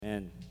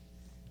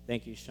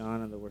Thank you,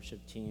 Sean, and the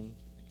worship team.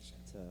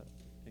 It's an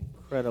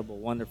incredible,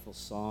 wonderful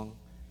song.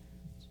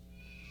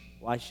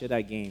 Why should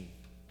I gain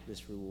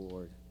this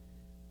reward?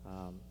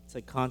 It's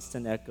a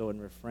constant echo and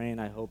refrain,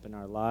 I hope, in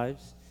our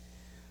lives.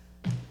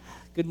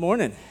 Good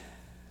morning.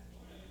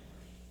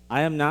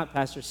 I am not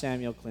Pastor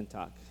Samuel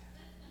Clintock,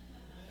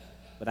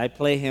 but I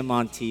play him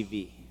on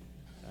TV.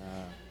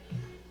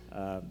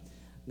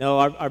 No,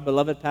 our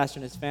beloved pastor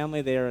and his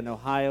family, they are in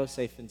Ohio,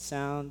 safe and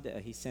sound.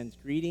 He sends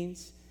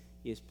greetings.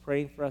 He is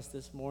praying for us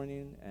this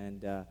morning,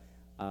 and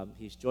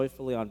he's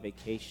joyfully on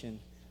vacation,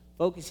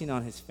 focusing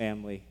on his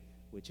family,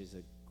 which is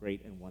a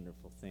great and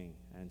wonderful thing.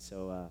 And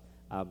so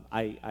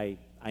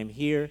I'm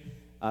here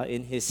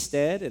in his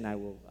stead, and I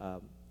will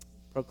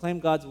proclaim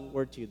God's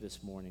word to you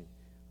this morning.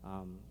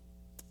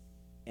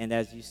 And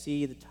as you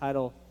see, the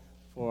title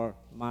for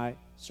my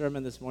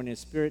sermon this morning is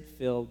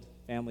Spirit-Filled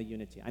Family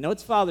Unity. I know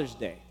it's Father's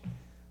Day,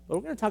 but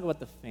we're going to talk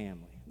about the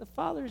family. The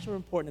fathers are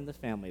important in the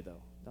family,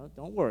 though.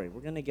 Don't worry.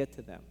 We're going to get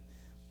to them.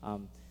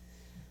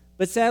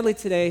 But sadly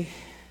today,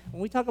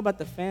 when we talk about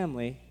the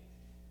family,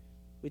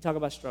 we talk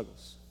about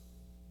struggles.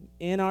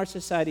 In our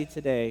society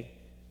today,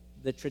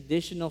 the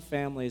traditional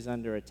family is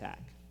under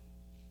attack.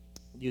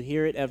 You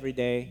hear it every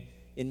day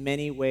in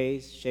many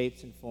ways,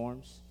 shapes, and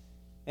forms,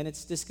 and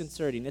it's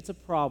disconcerting. It's a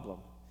problem.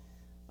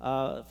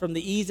 From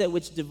the ease at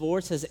which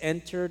divorce has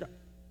entered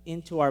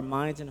into our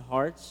minds and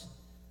hearts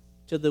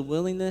to the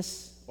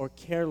willingness or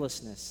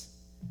carelessness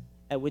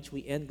at which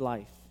we end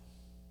life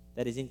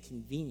that is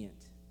inconvenient,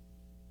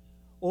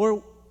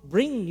 or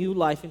bring new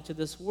life into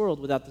this world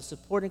without the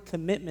support and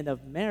commitment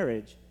of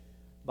marriage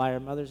by our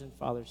mothers and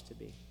fathers to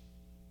be.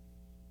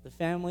 The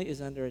family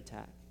is under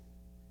attack.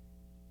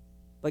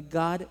 But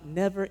God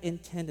never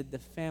intended the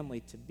family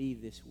to be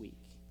this weak.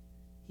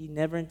 He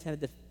never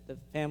intended the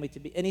family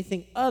to be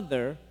anything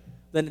other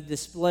than a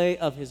display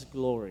of His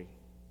glory.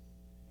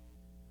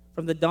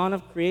 From the dawn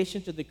of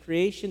creation to the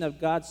creation of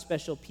God's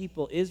special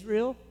people,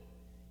 Israel,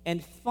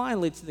 and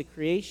finally to the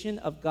creation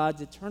of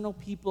God's eternal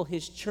people,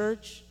 His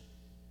church,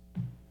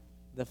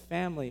 the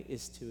family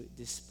is to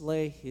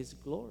display His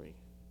glory.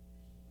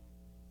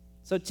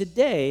 So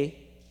today,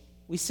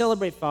 we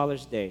celebrate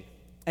Father's Day.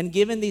 And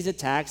given these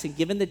attacks and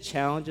given the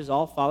challenges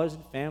all fathers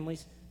and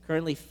families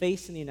currently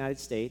face in the United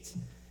States,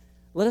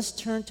 let us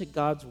turn to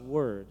God's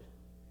Word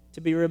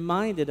to be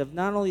reminded of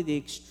not only the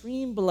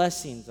extreme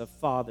blessings of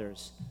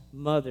fathers,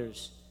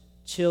 mothers,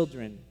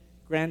 children,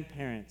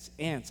 grandparents,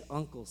 aunts,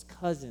 uncles,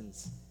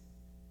 cousins,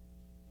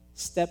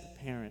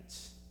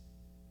 step-parents,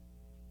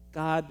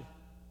 godparents,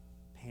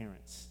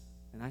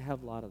 and I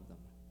have a lot of them.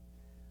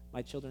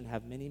 My children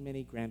have many,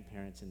 many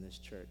grandparents in this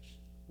church.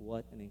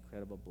 What an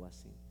incredible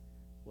blessing.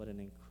 What an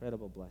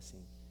incredible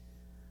blessing.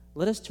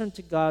 Let us turn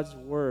to God's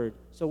Word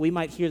so we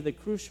might hear the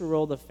crucial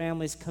role the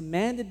family is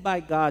commanded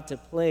by God to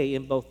play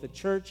in both the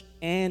church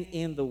and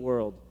in the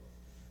world.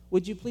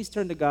 Would you please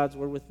turn to God's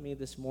Word with me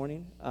this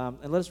morning?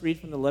 And let us read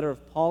from the letter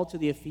of Paul to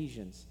the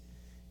Ephesians.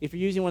 If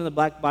you're using one of the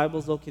black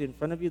Bibles located in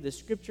front of you, the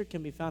scripture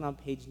can be found on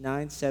page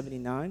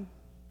 979.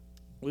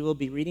 We will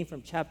be reading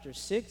from chapter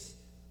 6,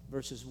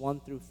 verses 1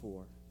 through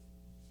 4.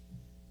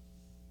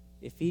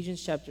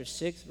 Ephesians chapter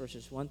 6,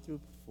 verses 1 through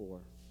 4.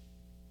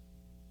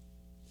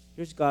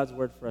 Here's God's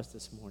word for us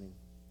this morning.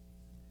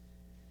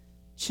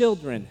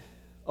 Children,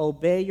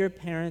 obey your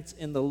parents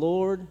in the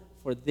Lord,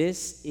 for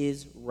this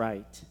is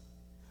right.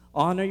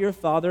 Honor your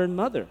father and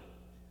mother.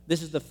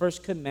 This is the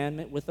first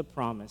commandment with a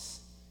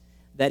promise,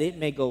 that it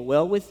may go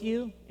well with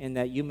you and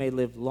that you may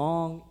live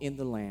long in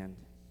the land.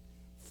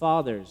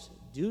 Fathers,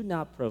 do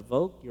not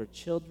provoke your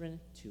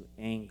children to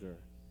anger,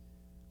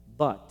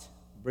 but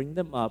bring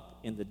them up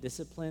in the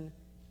discipline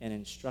and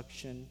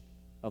instruction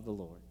of the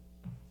Lord.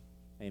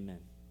 Amen.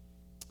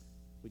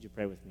 Would you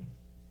pray with me?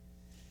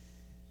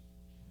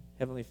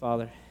 Heavenly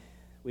Father,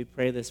 we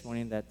pray this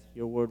morning that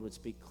your word would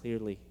speak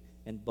clearly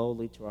and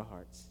boldly to our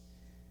hearts.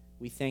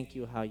 We thank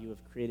you how you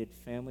have created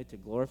family to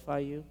glorify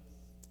you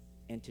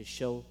and to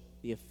show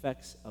the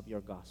effects of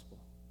your gospel.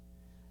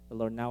 But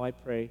Lord, now I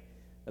pray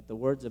that the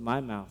words of my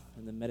mouth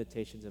and the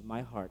meditations of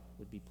my heart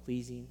would be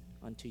pleasing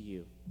unto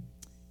you.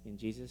 In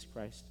Jesus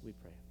Christ we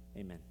pray.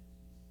 Amen.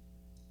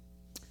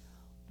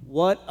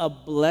 What a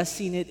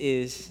blessing it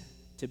is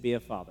to be a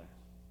father.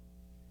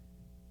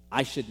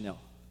 I should know.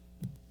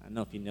 I don't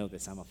know if you know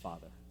this, I'm a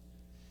father.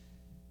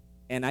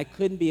 And I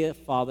couldn't be a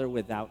father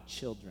without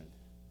children.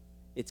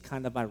 It's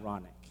kind of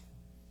ironic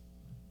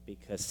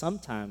because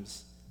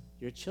sometimes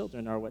your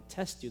children are what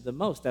test you the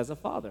most as a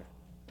father.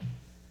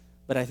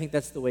 But I think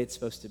that's the way it's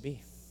supposed to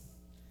be.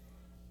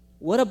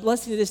 What a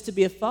blessing it is to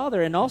be a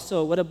father, and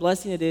also what a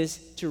blessing it is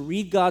to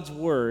read God's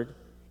word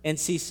and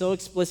see so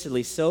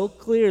explicitly, so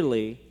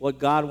clearly what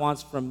God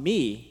wants from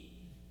me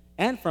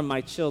and from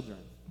my children.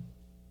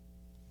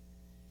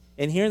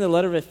 And here in the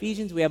letter of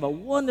Ephesians, we have a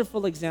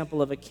wonderful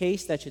example of a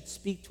case that should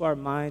speak to our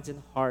minds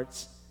and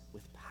hearts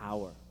with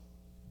power.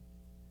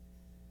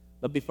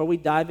 But before we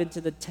dive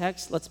into the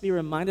text, let's be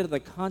reminded of the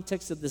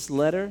context of this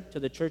letter to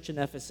the church in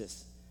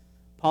Ephesus.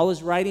 Paul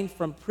is writing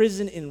from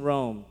prison in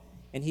Rome,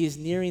 and he is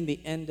nearing the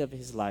end of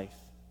his life.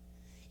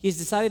 He's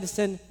decided to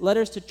send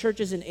letters to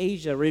churches in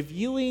Asia,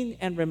 reviewing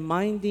and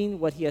reminding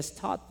what he has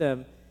taught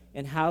them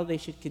and how they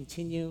should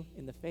continue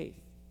in the faith.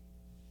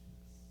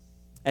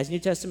 As New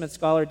Testament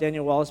scholar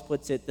Daniel Wallace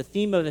puts it, the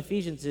theme of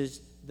Ephesians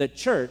is the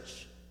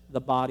church,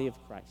 the body of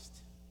Christ.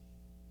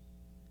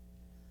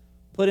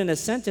 Put in a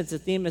sentence, the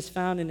theme is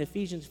found in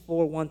Ephesians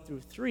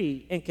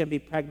 4:1-3, and can be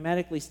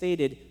pragmatically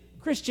stated: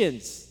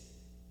 Christians,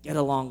 get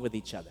along with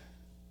each other.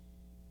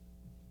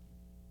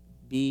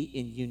 Be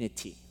in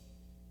unity.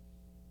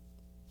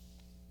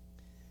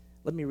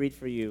 Let me read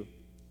for you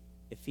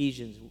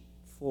Ephesians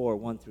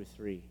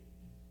 4:1-3.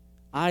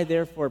 I,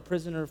 therefore, a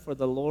prisoner for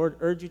the Lord,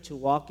 urge you to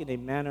walk in a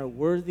manner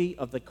worthy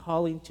of the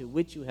calling to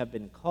which you have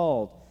been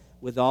called,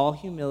 with all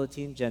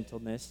humility and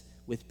gentleness,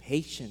 with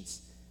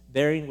patience,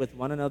 bearing with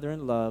one another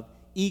in love,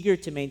 eager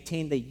to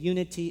maintain the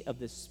unity of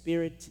the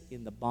Spirit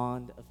in the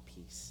bond of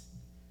peace.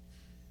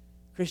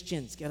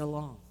 Christians, get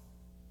along.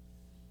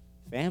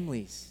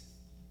 Families,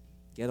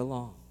 get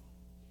along.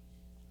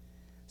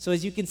 So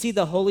as you can see,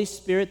 the Holy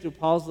Spirit, through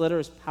Paul's letter,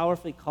 is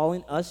powerfully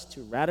calling us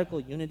to radical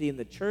unity in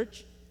the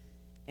church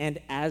and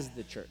as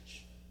the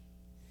church.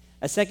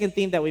 A second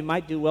theme that we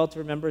might do well to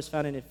remember is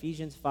found in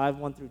Ephesians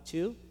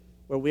 5:1-2,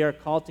 where we are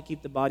called to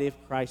keep the body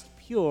of Christ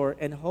pure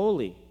and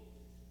holy.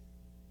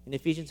 In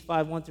Ephesians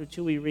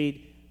 5:1-2, we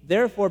read,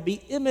 therefore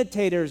be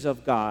imitators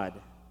of God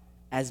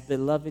as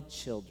beloved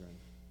children,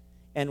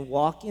 and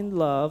walk in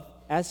love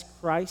as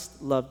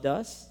Christ loved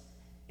us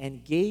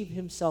and gave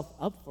himself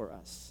up for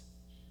us,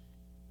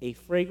 a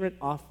fragrant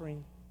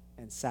offering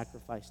and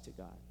sacrifice to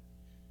God.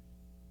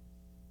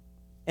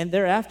 And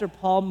thereafter,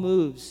 Paul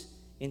moves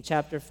in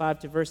chapter 5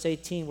 to verse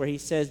 18, where he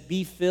says,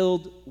 be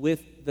filled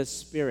with the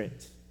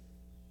Spirit.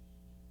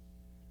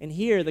 And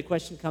here the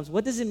question comes,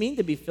 what does it mean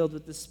to be filled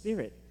with the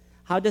Spirit?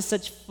 How does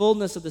such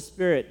fullness of the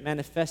Spirit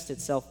manifest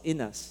itself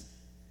in us?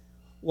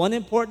 One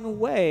important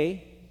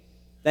way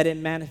that it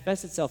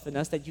manifests itself in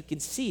us, that you can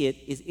see it,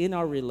 is in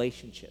our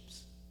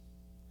relationships.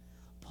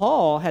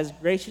 Paul has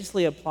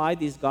graciously applied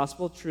these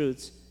gospel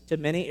truths to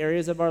many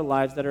areas of our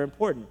lives that are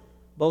important,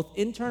 both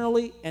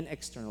internally and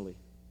externally.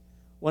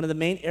 One of the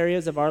main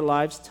areas of our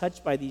lives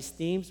touched by these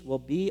themes will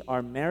be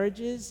our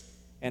marriages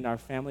and our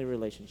family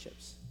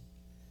relationships.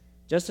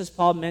 Just as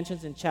Paul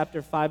mentions in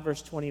chapter 5,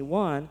 verse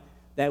 21,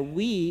 that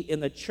we in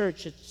the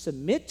church should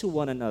submit to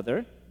one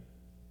another,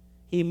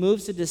 he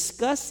moves to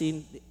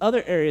discussing the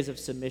other areas of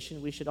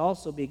submission we should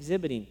also be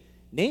exhibiting,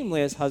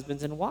 namely as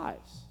husbands and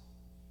wives.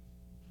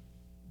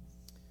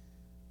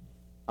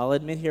 I'll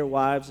admit here,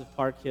 wives of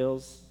Park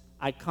Hills,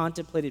 I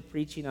contemplated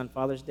preaching on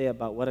Father's Day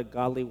about what a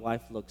godly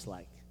wife looks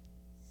like.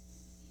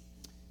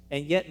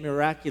 And yet,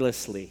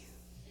 miraculously,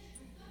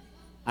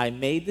 I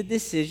made the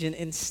decision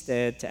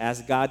instead to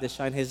ask God to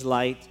shine his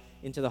light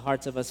into the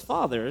hearts of us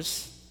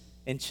fathers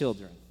and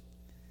children.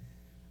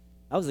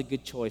 That was a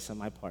good choice on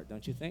my part,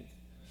 don't you think?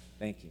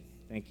 Thank you.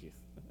 Thank you.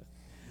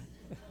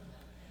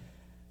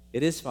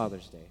 It is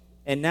Father's Day.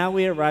 And now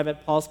we arrive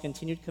at Paul's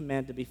continued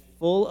command to be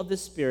full of the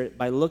Spirit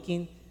by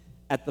looking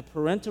at the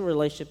parental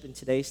relationship in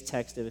today's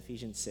text of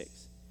Ephesians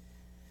 6.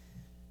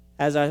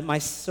 As my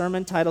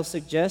sermon title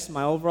suggests,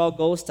 my overall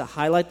goal is to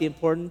highlight the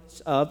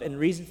importance of and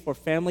reason for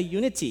family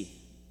unity,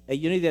 a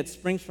unity that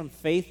springs from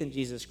faith in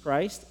Jesus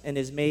Christ and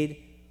is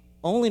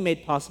only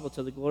made possible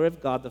to the glory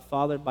of God the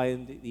Father by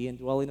the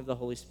indwelling of the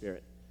Holy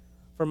Spirit.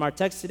 From our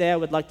text today, I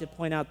would like to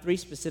point out 3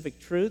 specific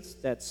truths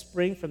that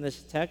spring from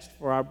this text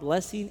for our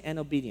blessing and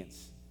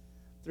obedience.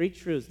 3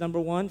 truths. Number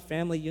 1,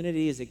 family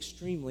unity is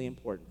extremely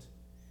important.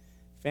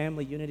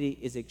 Family unity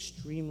is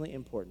extremely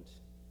important.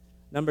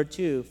 Number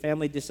 2,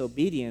 family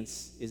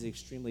disobedience is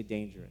extremely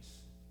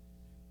dangerous.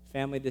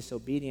 Family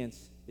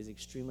disobedience is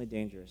extremely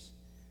dangerous.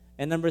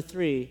 And number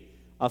 3,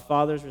 a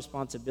father's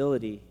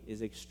responsibility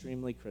is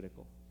extremely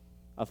critical.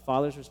 A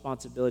father's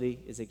responsibility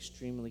is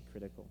extremely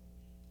critical.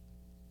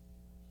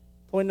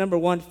 Point number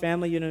 1,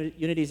 family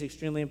unity is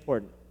extremely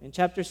important. In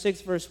chapter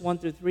 6, verse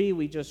 1-3,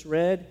 we just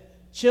read,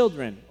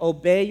 children,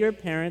 obey your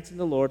parents in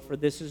the Lord, for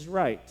this is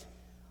right.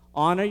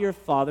 Honor your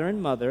father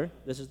and mother.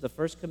 This is the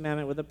first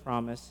commandment with a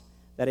promise,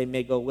 that it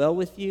may go well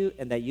with you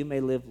and that you may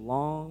live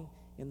long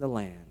in the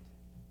land.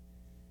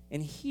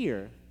 And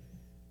here,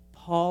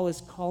 Paul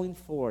is calling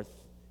forth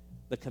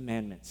the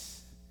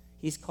commandments.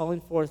 He's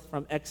calling forth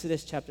from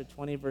Exodus chapter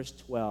 20, verse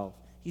 12.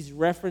 He's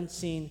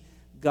referencing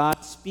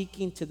God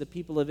speaking to the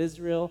people of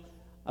Israel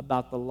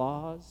about the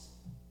laws,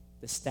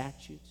 the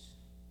statutes.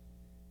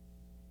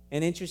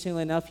 And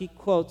interestingly enough, he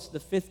quotes the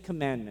 5th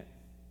commandment.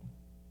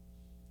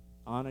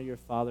 Honor your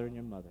father and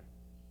your mother.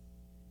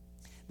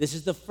 This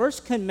is the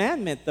first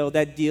commandment, though,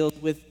 that deals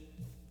with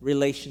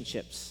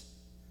relationships.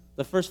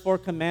 The first 4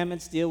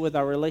 commandments deal with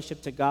our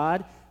relationship to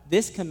God.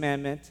 This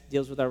commandment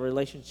deals with our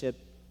relationship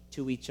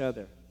to each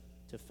other,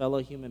 to fellow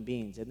human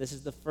beings. And this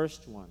is the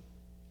first one.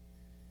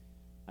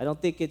 I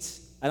don't think it's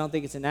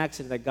an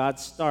accident that God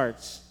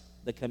starts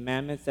the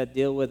commandments that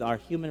deal with our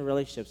human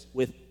relationships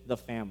with the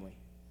family.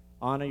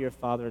 Honor your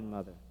father and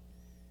mother.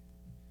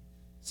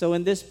 So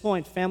in this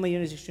point, family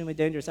unity is extremely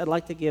dangerous. I'd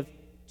like to give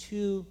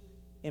 2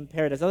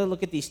 imperatives. I'd like to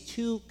look at these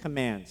 2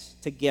 commands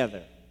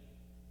together.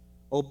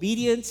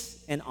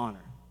 Obedience and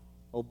honor.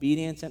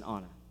 Obedience and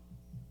honor.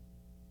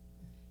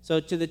 So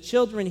to the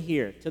children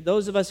here, to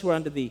those of us who are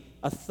under the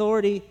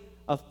authority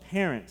of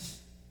parents,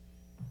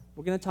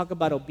 we're going to talk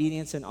about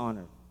obedience and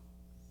honor.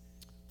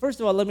 First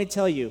of all, let me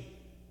tell you,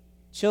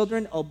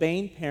 children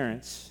obeying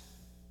parents,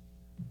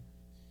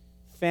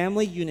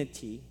 family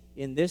unity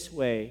in this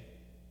way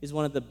is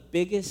one of the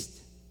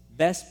biggest,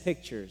 best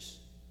pictures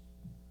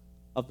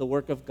of the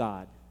work of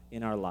God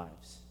in our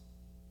lives.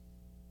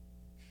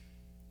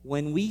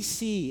 When we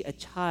see a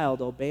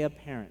child obey a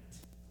parent,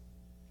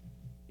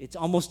 it's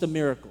almost a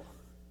miracle.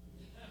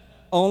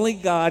 Only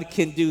God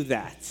can do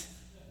that.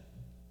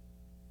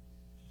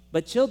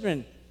 But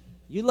children,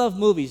 you love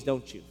movies,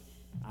 don't you?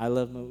 I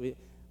love movies.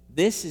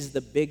 This is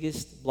the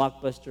biggest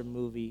blockbuster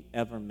movie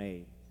ever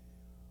made.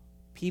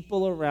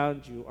 People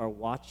around you are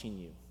watching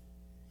you.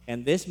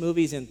 And this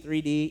movie's in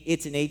 3D,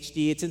 it's in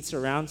HD, it's in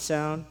surround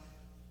sound.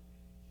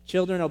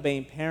 Children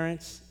obeying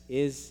parents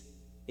is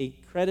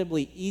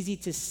incredibly easy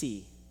to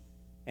see,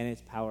 and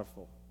it's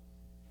powerful.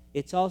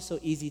 It's also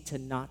easy to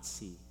not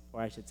see,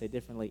 or I should say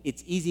differently,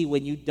 it's easy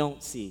when you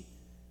don't see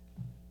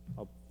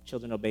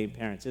children obeying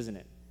parents, isn't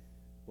it?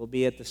 We'll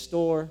be at the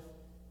store,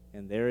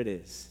 and there it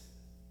is,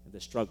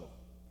 the struggle.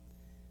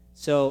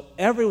 So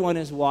everyone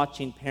is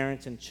watching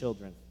parents and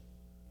children.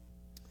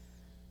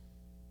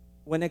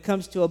 When it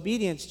comes to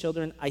obedience,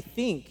 children, I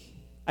think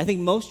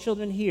most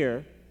children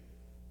here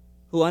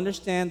who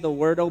understand the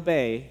word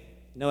obey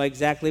know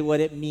exactly what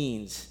it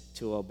means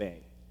to obey.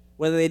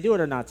 Whether they do it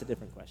or not is a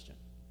different question.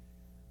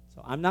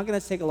 So I'm not going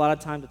to take a lot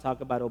of time to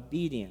talk about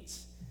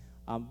obedience,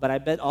 but I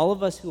bet all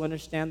of us who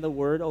understand the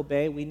word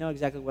obey, we know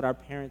exactly what our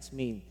parents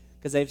mean,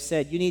 because they've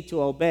said you need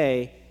to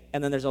obey,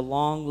 and then there's a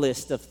long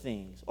list of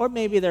things. Or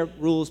maybe there are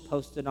rules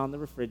posted on the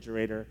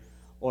refrigerator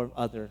or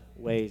other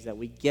ways that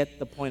we get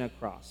the point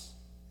across.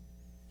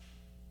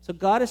 So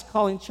God is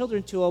calling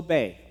children to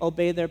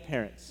obey their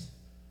parents.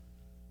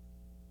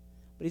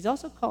 But he's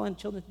also calling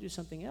children to do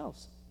something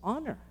else,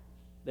 honor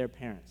their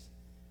parents.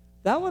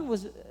 That one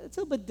it's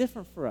a little bit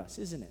different for us,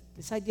 isn't it?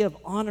 This idea of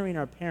honoring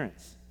our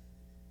parents.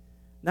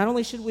 Not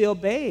only should we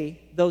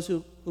obey those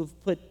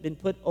who've been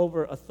put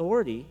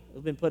authority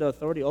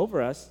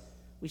over us,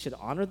 we should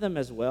honor them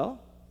as well.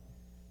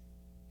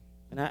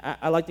 And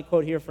I like to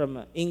quote here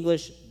from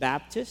English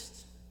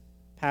Baptist,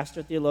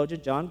 pastor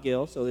theologian John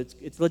Gill, so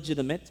it's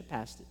legitimate to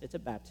pastor. It's a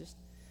Baptist.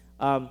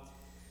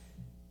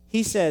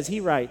 He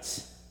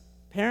writes,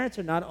 parents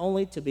are not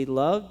only to be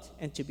loved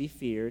and to be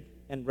feared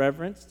and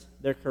reverenced,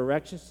 their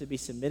corrections to be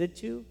submitted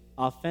to,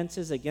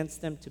 offenses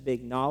against them to be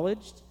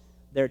acknowledged,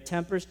 their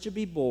tempers to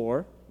be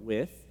bore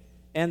with,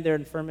 and their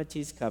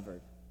infirmities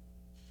covered.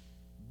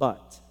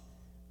 But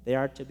they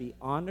are to be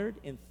honored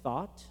in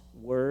thought,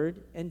 word,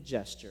 and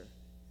gesture.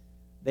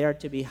 They are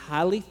to be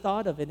highly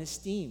thought of and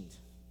esteemed.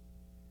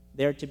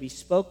 They are to be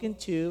spoken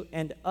to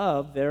and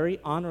of very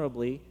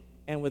honorably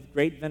and with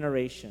great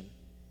veneration,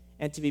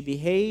 and to be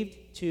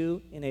behaved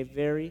to in a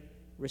very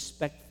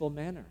respectful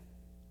manner.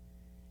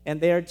 And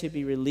they are to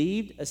be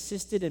relieved,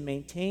 assisted, and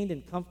maintained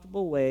in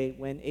comfortable way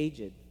when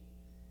aged,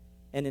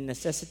 and in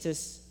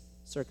necessitous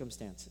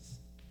circumstances.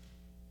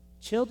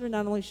 Children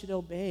not only should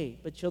obey,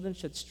 but children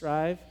should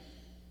strive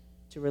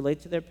to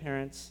relate to their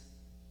parents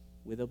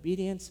with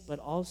obedience, but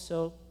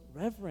also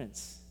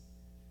reverence.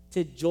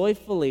 To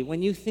joyfully,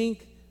 when you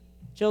think,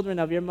 children,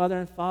 of your mother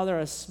and father,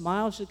 a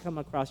smile should come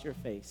across your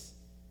face.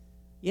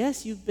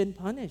 Yes, you've been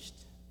punished.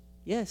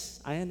 Yes,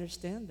 I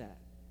understand that.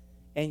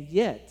 And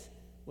yet,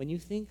 when you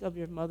think of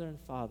your mother and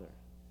father,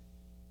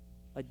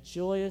 a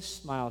joyous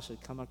smile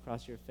should come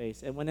across your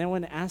face. And when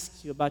anyone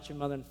asks you about your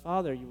mother and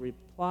father, you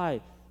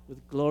reply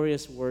with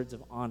glorious words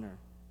of honor,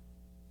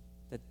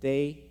 that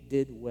they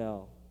did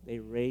well. They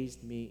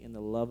raised me in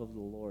the love of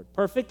the Lord.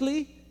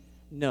 Perfectly?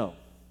 No.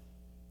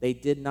 They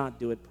did not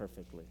do it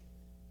perfectly,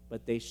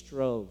 but they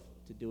strove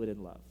to do it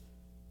in love.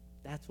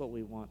 That's what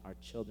we want our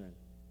children,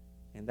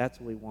 and that's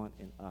what we want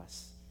in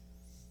us.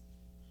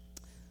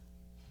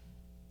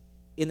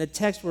 In the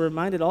text, we're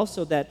reminded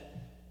also that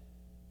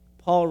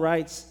Paul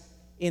writes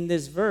in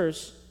this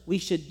verse, we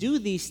should do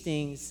these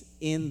things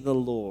in the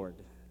Lord.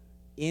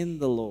 In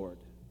the Lord.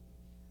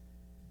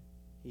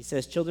 He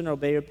says, children,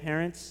 obey your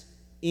parents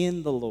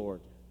in the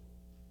Lord.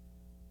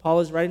 Paul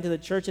is writing to the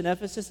church in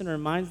Ephesus and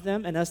reminds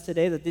them and us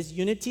today that this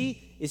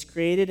unity is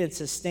created and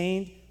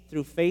sustained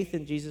through faith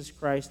in Jesus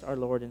Christ, our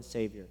Lord and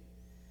Savior.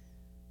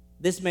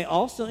 This may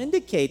also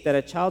indicate that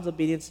a child's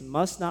obedience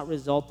must not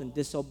result in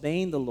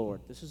disobeying the Lord.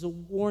 This is a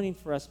warning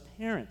for us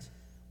parents.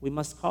 We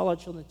must call our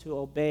children to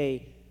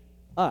obey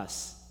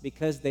us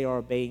because they are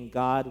obeying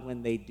God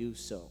when they do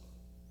so.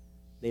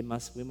 We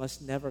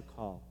must never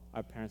call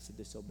our parents to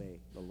disobey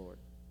the Lord.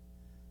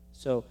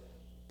 So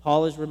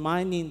Paul is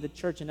reminding the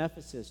church in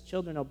Ephesus,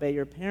 children, obey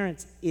your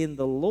parents in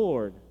the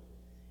Lord.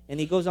 And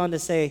he goes on to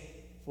say,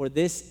 for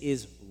this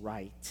is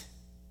right.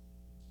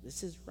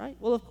 This is right.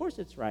 Well, of course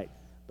it's right.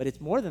 But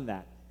it's more than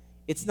that.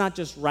 It's not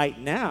just right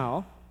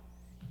now.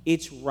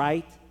 It's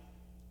right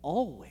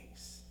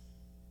always.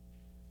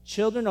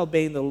 Children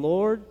obeying the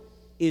Lord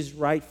is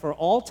right for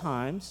all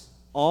times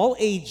all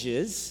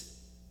ages,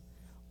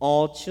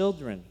 all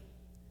children.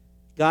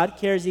 God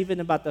cares even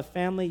about the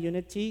family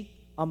unity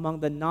among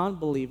the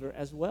non-believer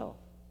as well.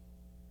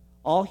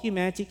 All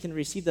humanity can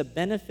receive the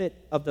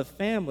benefit of the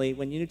family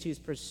when unity is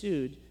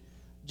pursued,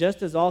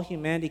 just as all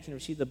humanity can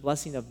receive the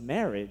blessing of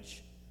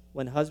marriage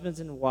when husbands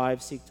and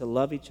wives seek to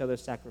love each other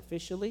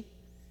sacrificially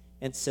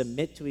and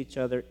submit to each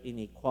other in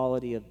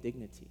equality of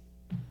dignity.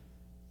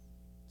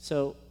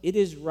 So it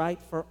is right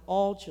for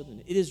all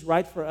children. It is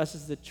right for us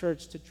as the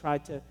church to try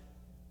to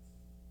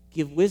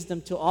give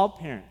wisdom to all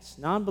parents,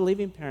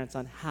 non-believing parents,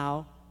 on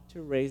how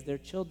to raise their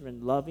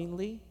children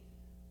lovingly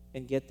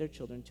and get their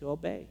children to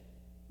obey.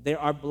 There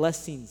are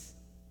blessings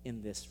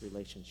in this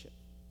relationship.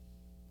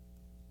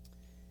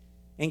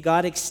 And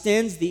God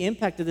extends the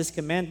impact of this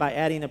command by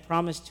adding a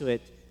promise to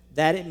it,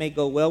 that it may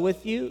go well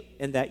with you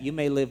and that you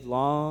may live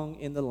long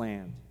in the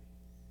land.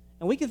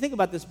 And we can think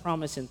about this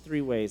promise in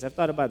three ways. I've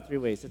thought about it 3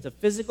 ways. It's a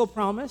physical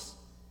promise,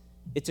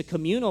 it's a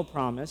communal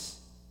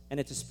promise, and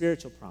it's a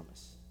spiritual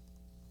promise.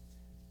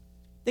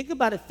 Think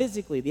about it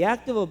physically. The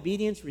act of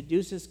obedience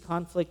reduces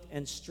conflict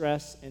and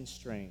stress and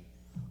strain.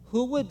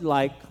 Who would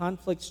like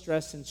conflict,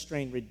 stress, and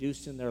strain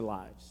reduced in their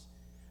lives?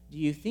 Do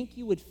you think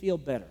you would feel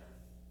better?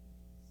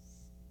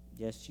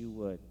 Yes, you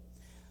would.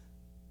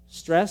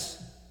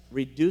 Stress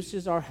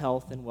reduces our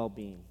health and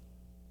well-being.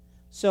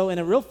 So in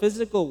a real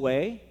physical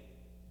way,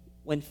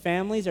 when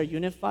families are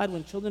unified,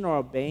 when children are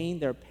obeying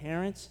their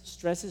parents,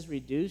 stress is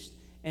reduced,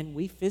 and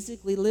we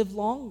physically live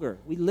longer.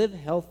 We live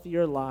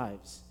healthier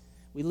lives.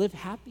 We live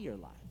happier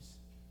lives.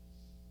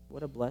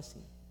 What a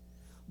blessing.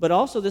 But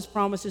also this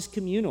promise is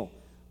communal.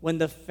 When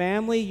the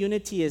family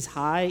unity is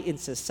high in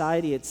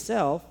society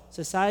itself,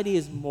 society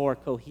is more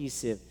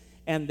cohesive,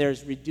 and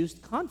there's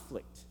reduced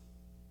conflict.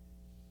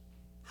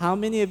 How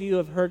many of you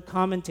have heard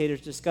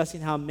commentators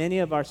discussing how many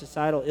of our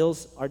societal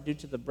ills are due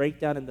to the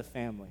breakdown in the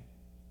family?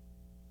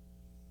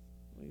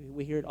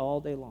 We hear it all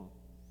day long.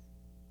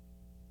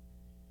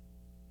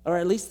 Or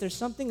at least there's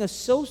something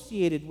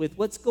associated with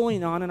what's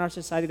going on in our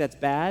society that's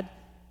bad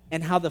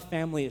and how the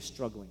family is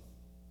struggling.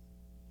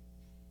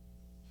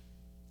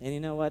 And you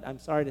know what? I'm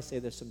sorry to say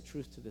there's some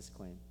truth to this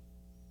claim.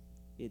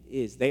 It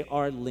is. They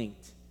are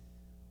linked.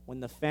 When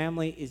the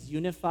family is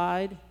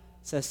unified,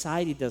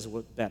 society does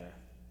work better.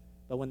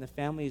 But when the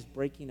family is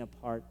breaking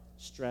apart,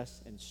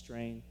 stress and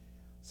strain,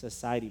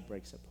 society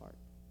breaks apart.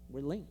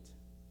 We're linked.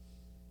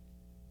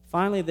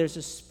 Finally, there's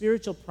a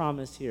spiritual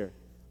promise here.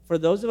 For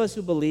those of us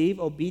who believe,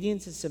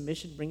 obedience and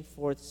submission bring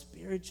forth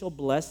spiritual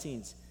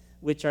blessings,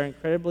 which are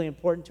incredibly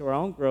important to our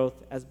own growth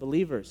as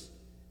believers.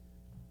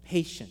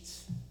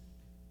 Patience,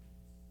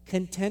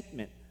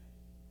 contentment,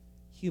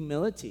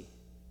 humility,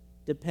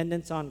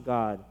 dependence on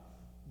God,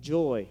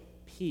 joy,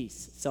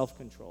 peace,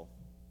 self-control.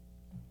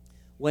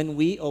 When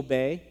we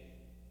obey,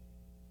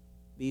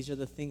 these are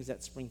the things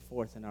that spring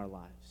forth in our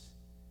lives.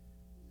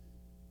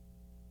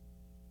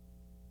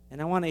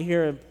 And I want to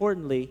hear,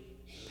 importantly,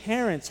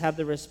 parents have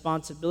the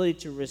responsibility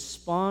to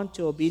respond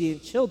to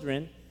obedient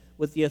children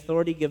with the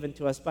authority given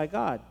to us by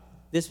God.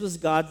 This was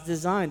God's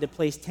design, to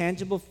place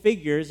tangible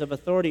figures of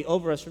authority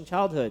over us from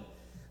childhood.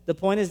 The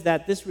point is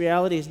that this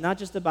reality is not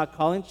just about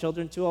calling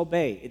children to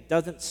obey. It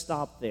doesn't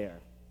stop there.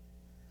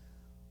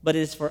 But it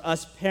is for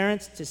us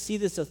parents to see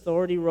this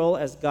authority role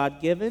as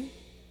God-given,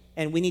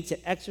 and we need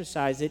to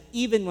exercise it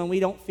even when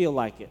we don't feel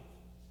like it.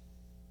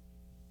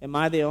 Am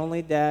I the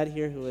only dad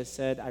here who has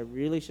said, I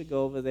really should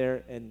go over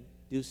there and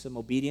do some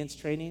obedience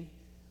training,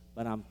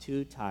 but I'm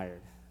too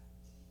tired?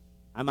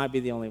 I might be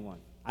the only one.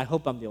 I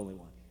hope I'm the only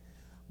one.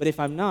 But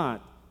if I'm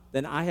not,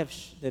 then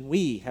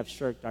we have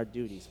shirked our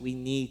duties. We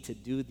need to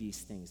do these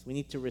things. We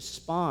need to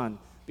respond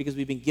because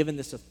we've been given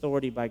this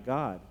authority by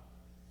God.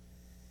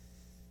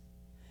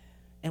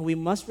 And we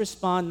must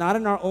respond not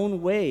in our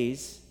own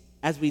ways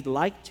as we'd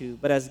like to,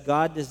 but as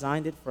God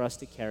designed it for us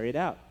to carry it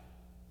out.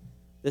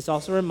 This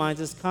also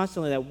reminds us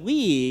constantly that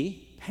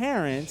we,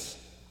 parents,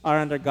 are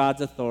under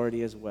God's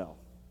authority as well.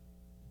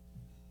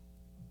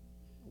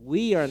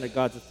 We are under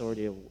God's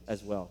authority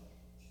as well.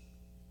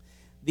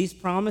 These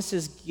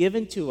promises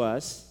given to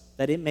us,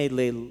 that it may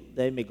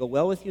go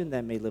well with you and that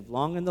it may live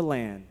long in the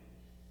land,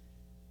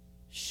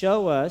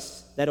 show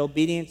us that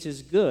obedience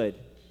is good,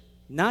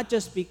 not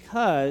just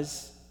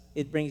because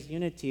it brings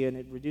unity and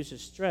it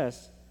reduces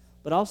stress,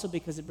 but also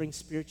because it brings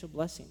spiritual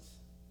blessings.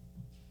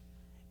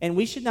 And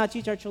we should not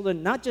teach our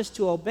children not just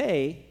to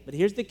obey, but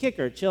here's the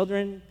kicker.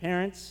 Children,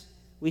 parents,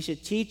 we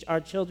should teach our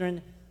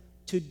children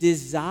to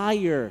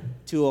desire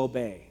to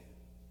obey.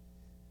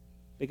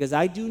 Because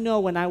I do know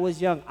when I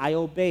was young, I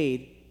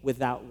obeyed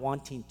without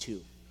wanting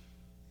to.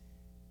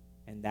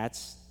 And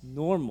that's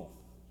normal.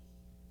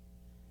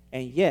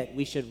 And yet,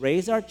 we should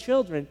raise our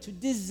children to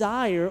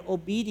desire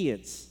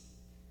obedience.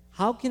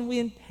 How can we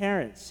as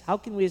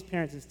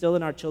parents instill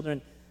in our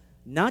children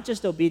not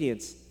just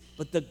obedience,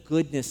 but the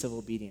goodness of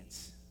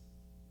obedience?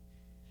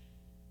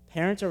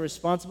 Parents are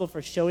responsible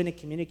for showing and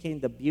communicating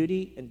the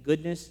beauty and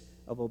goodness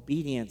of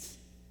obedience.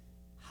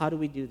 How do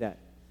we do that?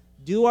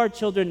 Do our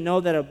children know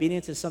that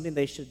obedience is something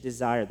they should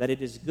desire, that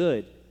it is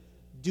good?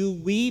 Do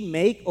we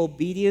make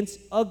obedience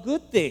a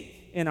good thing?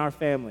 in our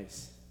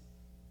families?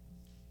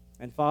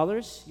 And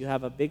fathers, you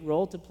have a big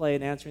role to play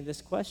in answering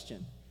this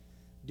question.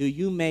 Do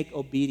you make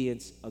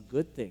obedience a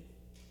good thing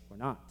or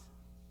not?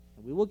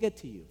 And we will get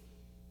to you.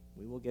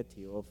 We will get to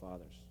you, oh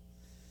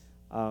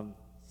fathers.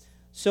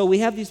 So we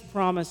have these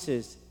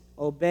promises.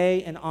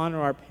 Obey and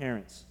honor our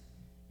parents.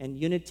 And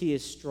unity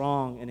is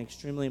strong and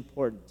extremely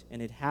important.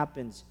 And it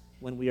happens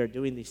when we are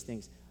doing these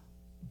things.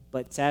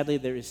 But sadly,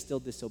 there is still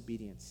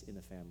disobedience in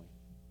the family.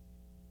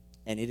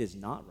 And it is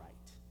not right.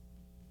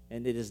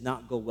 And it does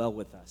not go well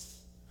with us.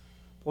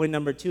 Point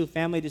number 2,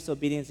 family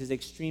disobedience is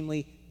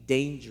extremely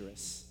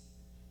dangerous.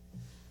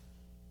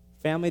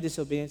 Family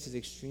disobedience is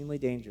extremely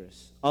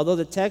dangerous. Although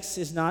the text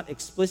is not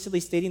explicitly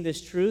stating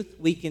this truth,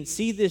 we can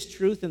see this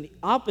truth in the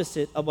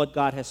opposite of what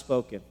God has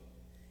spoken.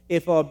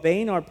 If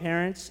obeying our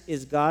parents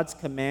is God's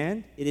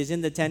command, it is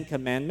in the 10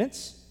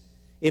 Commandments.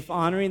 If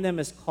honoring them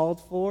is called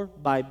for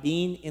by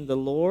being in the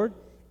Lord,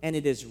 and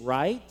it is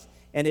right,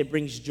 and it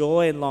brings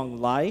joy and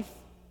long life,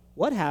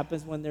 what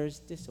happens when there's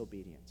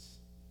disobedience?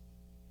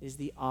 It is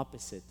the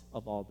opposite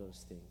of all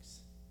those things.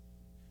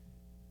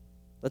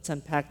 Let's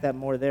unpack that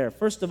more there.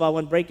 First of all,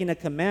 when breaking a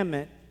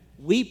commandment,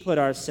 we put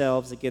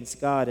ourselves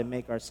against God and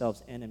make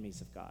ourselves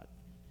enemies of God.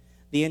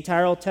 The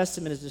entire Old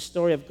Testament is the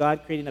story of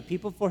God creating a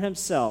people for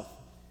himself,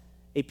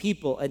 a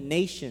people, a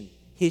nation,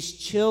 his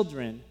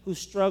children who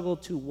struggle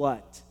to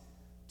what?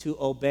 To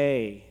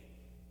obey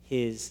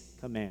his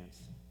commands.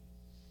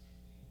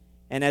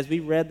 And as we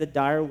read the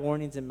dire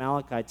warnings in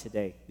Malachi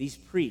today, these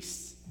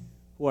priests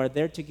who are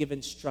there to give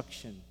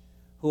instruction,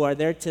 who are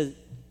there to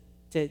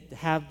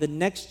have the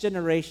next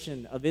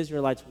generation of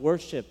Israelites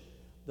worship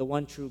the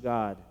one true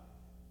God,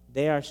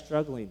 they are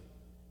struggling,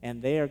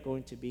 and they are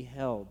going to be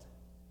held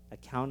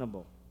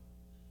accountable.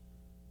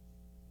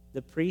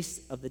 The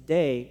priests of the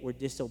day were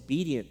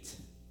disobedient,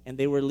 and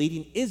they were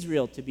leading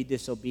Israel to be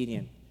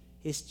disobedient,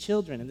 his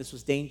children, and this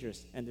was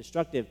dangerous and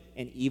destructive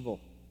and evil.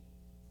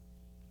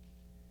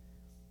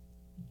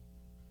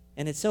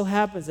 And it so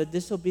happens that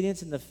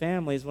disobedience in the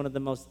family is one of the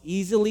most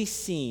easily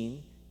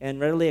seen and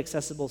readily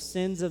accessible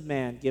sins of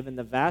man, given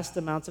the vast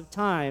amounts of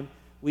time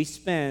we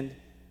spend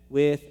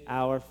with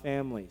our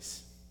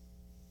families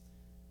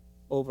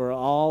over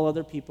all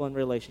other people and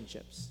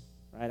relationships.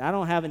 Right? I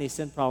don't have any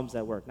sin problems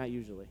at work, not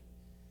usually.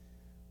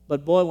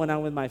 But boy, when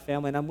I'm with my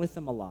family, and I'm with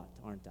them a lot,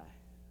 aren't I?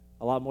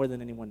 A lot more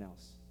than anyone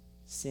else.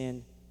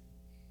 Sin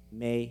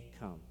may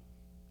come.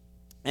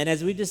 And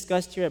as we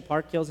discussed here at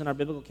Park Hills in our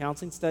biblical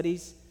counseling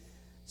studies,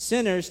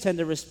 sinners tend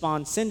to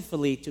respond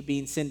sinfully to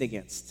being sinned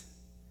against.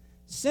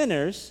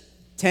 Sinners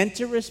tend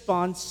to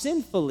respond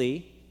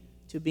sinfully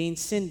to being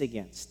sinned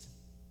against.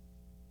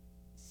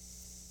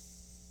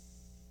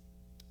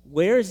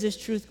 Where is this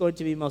truth going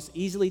to be most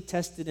easily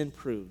tested and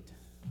proved?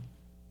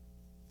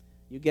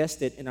 You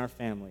guessed it, in our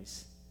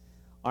families.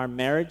 Our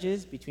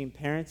marriages between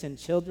parents and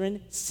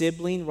children,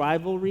 sibling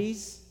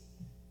rivalries,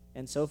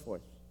 and so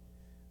forth.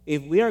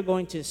 If we are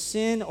going to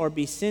sin or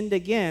be sinned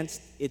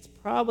against, it's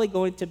probably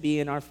going to be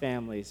in our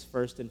families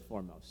first and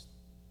foremost.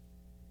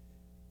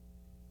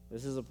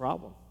 This is a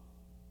problem.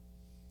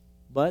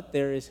 But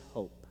there is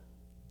hope.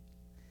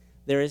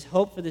 There is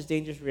hope for this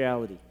dangerous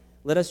reality.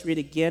 Let us read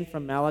again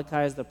from Malachi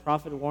as the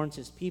prophet warns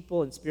his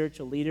people and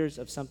spiritual leaders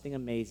of something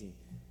amazing.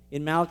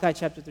 In Malachi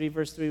chapter 3,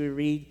 verse 3, we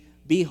read,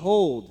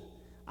 "Behold,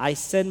 I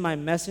send my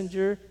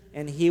messenger,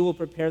 and he will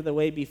prepare the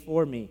way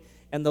before me.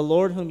 And the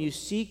Lord whom you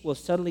seek will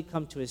suddenly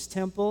come to his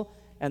temple,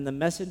 and the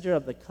messenger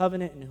of the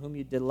covenant in whom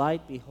you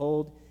delight,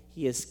 behold,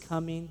 he is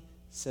coming,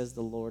 says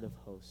the Lord of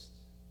hosts."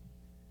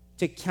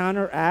 To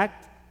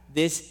counteract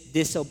this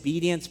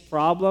disobedience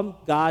problem,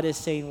 God is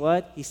saying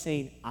what? He's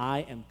saying,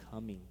 I am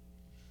coming.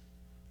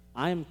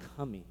 I am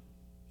coming.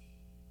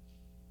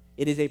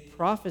 It is a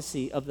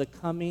prophecy of the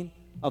coming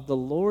of the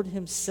Lord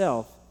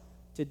himself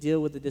to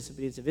deal with the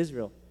disobedience of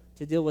Israel,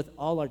 to deal with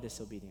all our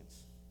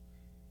disobedience.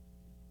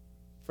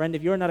 Friend,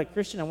 if you're not a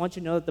Christian, I want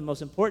you to know that the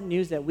most important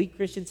news that we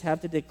Christians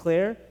have to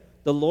declare,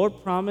 the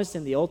Lord promised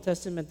in the Old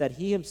Testament that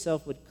he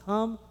himself would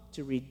come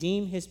to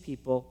redeem his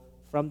people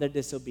from their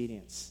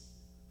disobedience,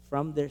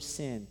 from their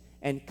sin.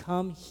 And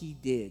come he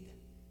did.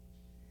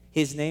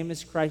 His name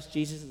is Christ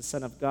Jesus, the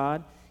Son of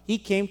God. He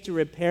came to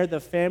repair the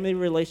family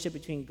relationship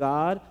between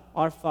God,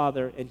 our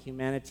Father, and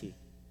humanity.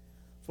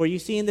 For you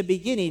see, in the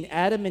beginning,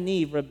 Adam and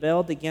Eve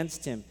rebelled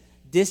against him,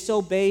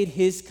 disobeyed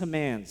his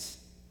commands.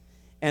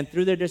 And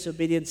through their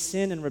disobedience,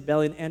 sin and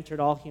rebellion entered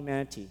all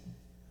humanity.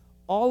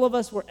 All of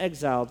us were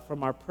exiled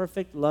from our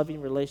perfect,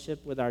 loving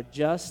relationship with our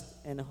just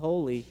and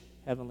holy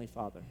Heavenly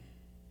Father.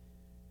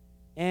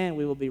 And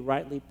we will be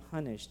rightly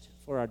punished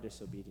for our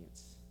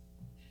disobedience.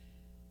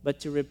 But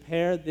to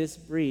repair this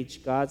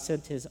breach, God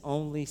sent his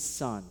only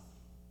Son,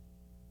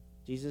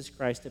 Jesus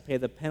Christ, to pay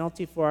the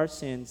penalty for our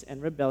sins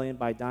and rebellion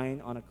by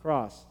dying on a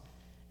cross.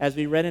 As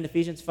we read in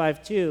Ephesians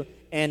 5:2,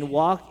 and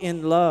walk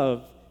in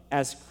love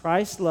as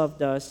Christ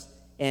loved us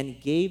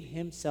and gave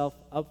himself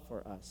up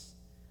for us,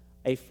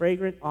 a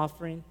fragrant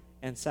offering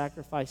and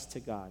sacrifice to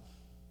God.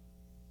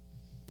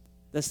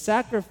 The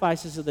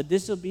sacrifices of the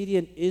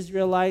disobedient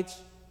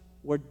Israelites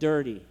were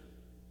dirty,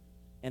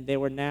 and they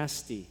were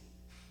nasty,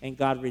 and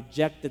God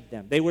rejected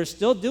them. They were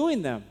still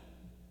doing them.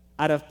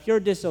 Out of pure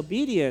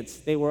disobedience,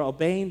 they were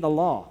obeying the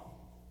law.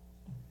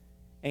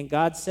 And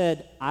God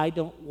said, I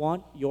don't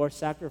want your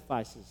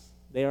sacrifices.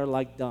 They are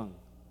like dung.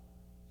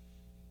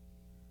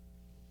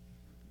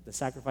 The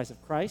sacrifice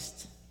of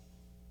Christ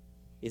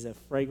is a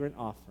fragrant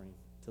offering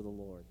to the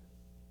Lord.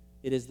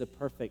 It is the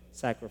perfect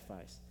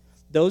sacrifice.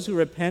 Those who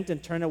repent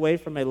and turn away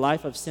from a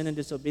life of sin and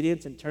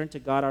disobedience and turn to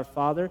God our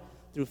Father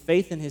through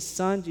faith in his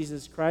Son,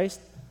 Jesus Christ,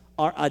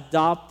 are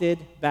adopted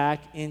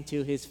back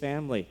into his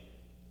family.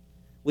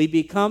 We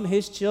become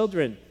his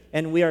children,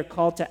 and we are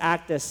called to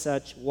act as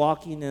such,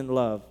 walking in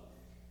love.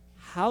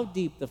 How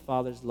deep the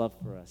Father's love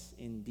for us,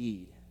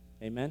 indeed.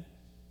 Amen?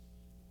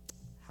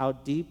 How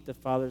deep the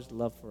Father's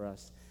love for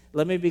us.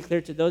 Let me be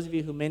clear to those of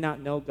you who may not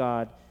know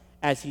God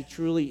as he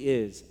truly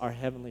is, our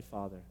Heavenly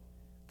Father.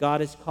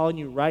 God is calling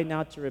you right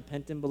now to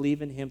repent and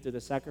believe in him through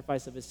the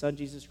sacrifice of his Son,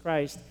 Jesus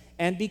Christ,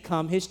 and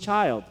become his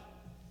child.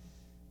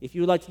 If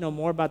you would like to know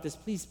more about this,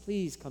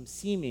 please come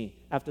see me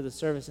after the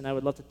service, and I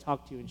would love to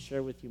talk to you and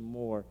share with you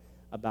more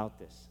about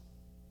this.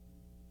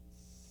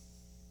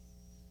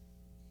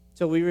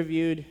 So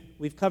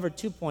we've covered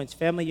 2 points.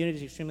 Family unity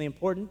is extremely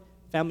important.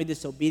 Family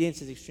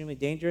disobedience is extremely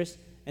dangerous.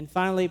 And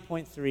finally,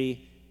 point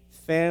 3,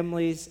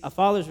 a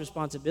father's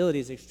responsibility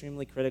is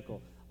extremely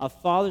critical. A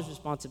father's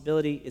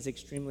responsibility is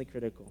extremely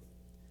critical.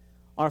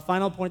 Our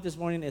final point this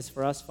morning is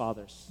for us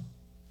fathers.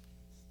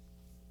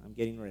 I'm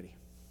getting ready.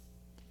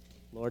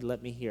 Lord,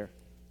 let me hear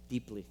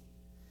deeply.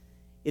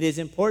 It is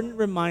an important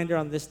reminder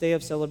on this day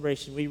of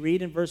celebration. We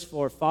read in verse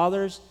 4,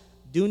 Fathers,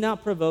 do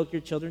not provoke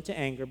your children to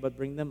anger, but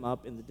bring them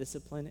up in the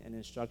discipline and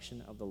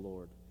instruction of the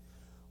Lord.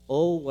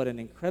 Oh, what an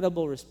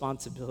incredible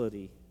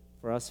responsibility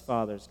for us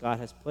fathers God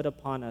has put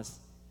upon us,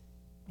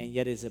 and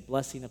yet is a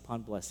blessing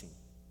upon blessing.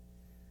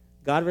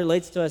 God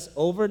relates to us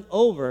over and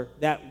over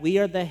that we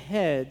are the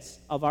heads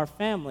of our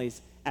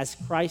families as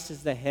Christ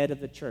is the head of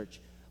the church.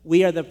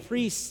 We are the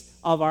priests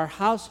of our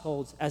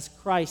households as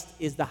Christ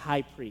is the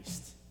high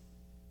priest.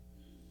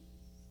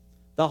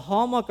 The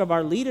hallmark of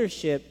our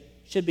leadership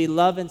should be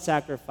love and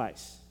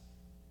sacrifice.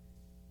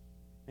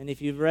 And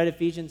if you've read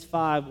Ephesians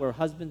 5, where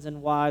husbands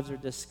and wives are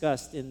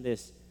discussed in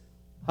this,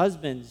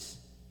 husbands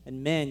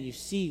and men, you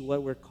see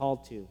what we're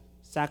called to.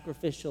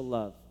 Sacrificial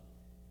love,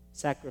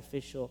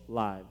 sacrificial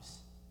lives.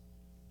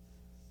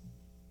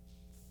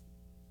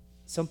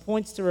 Some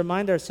points to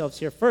remind ourselves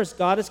here. First,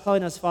 God is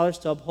calling us fathers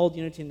to uphold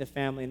unity in the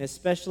family, and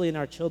especially in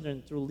our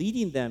children, through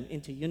leading them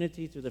into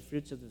unity through the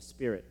fruits of the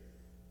Spirit.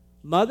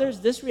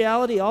 Mothers, this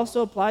reality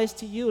also applies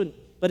to you,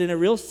 but in a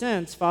real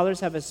sense, fathers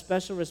have a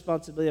special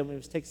responsibility that we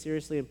must take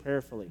seriously and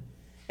prayerfully.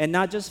 And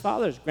not just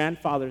fathers,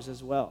 grandfathers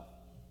as well.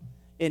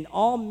 And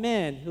all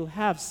men who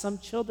have some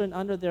children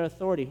under their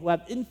authority, who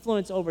have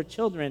influence over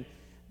children,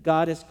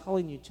 God is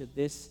calling you to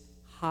this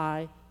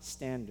high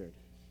standard.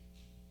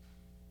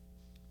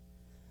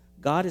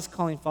 God is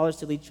calling fathers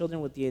to lead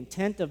children with the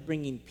intent of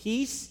bringing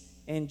peace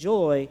and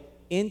joy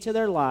into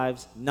their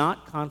lives,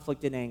 not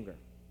conflict and anger.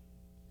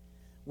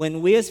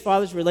 When we as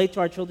fathers relate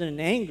to our children in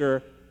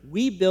anger,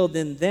 we build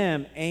in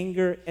them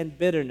anger and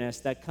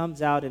bitterness that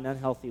comes out in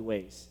unhealthy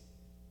ways.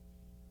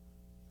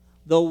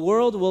 The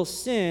world will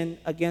sin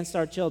against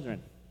our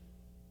children.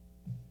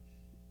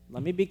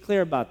 Let me be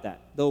clear about that.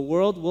 The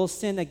world will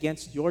sin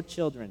against your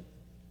children.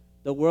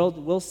 The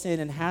world will sin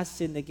and has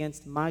sinned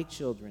against my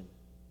children.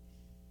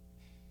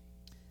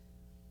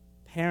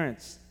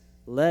 Parents,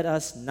 let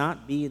us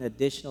not be an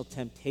additional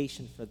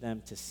temptation for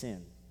them to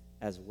sin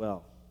as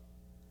well.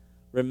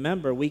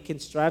 Remember, we can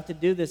strive to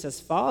do this as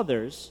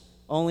fathers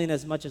only in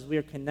as much as we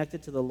are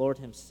connected to the Lord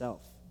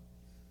himself.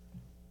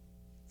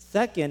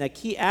 Second, a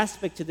key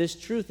aspect to this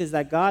truth is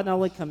that God not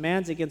only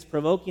commands against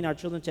provoking our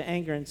children to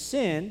anger and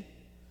sin,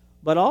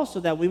 but also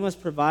that we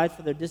must provide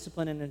for their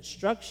discipline and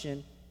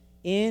instruction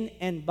in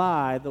and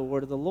by the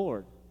word of the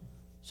Lord.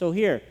 So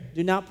here,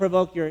 do not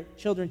provoke your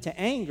children to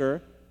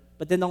anger,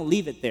 but then don't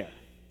leave it there.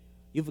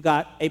 You've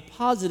got a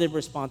positive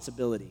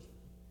responsibility.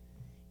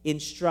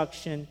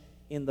 Instruction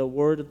in the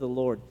word of the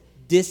Lord.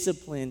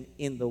 Discipline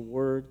in the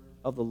word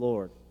of the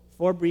Lord.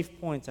 4 brief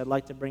points I'd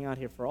like to bring out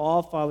here for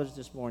all fathers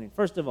this morning.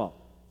 First of all,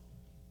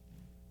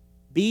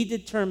 be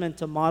determined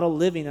to model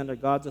living under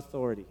God's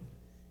authority.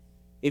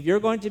 If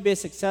you're going to be a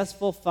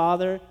successful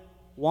father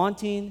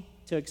wanting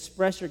to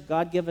express your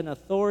God-given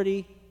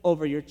authority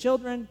over your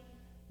children,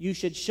 you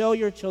should show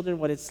your children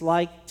what it's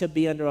like to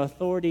be under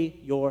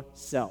authority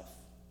yourself.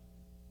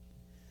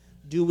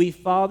 Do we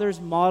fathers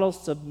model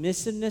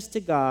submissiveness to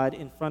God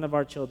in front of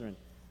our children?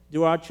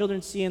 Do our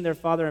children see in their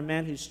father a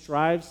man who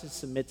strives to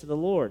submit to the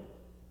Lord?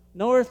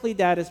 No earthly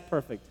dad is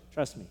perfect.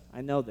 Trust me, I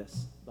know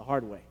this the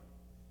hard way.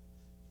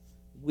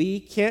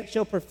 We can't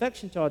show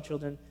perfection to our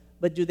children,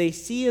 but do they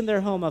see in their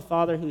home a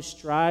father who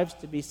strives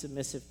to be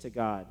submissive to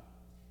God?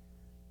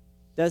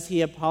 Does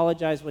he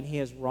apologize when he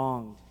has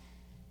wronged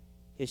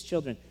his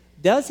children?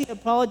 Does he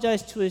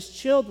apologize to his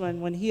children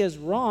when he has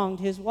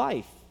wronged his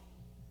wife?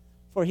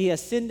 For he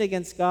has sinned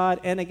against God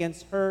and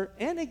against her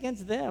and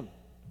against them.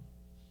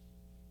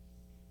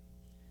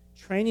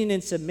 Training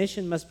in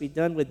submission must be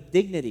done with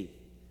dignity,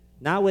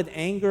 not with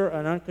anger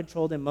or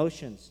uncontrolled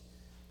emotions.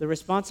 The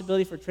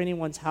responsibility for training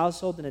one's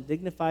household in a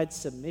dignified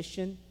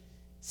submission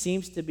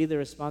seems to be the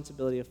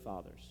responsibility of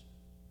fathers.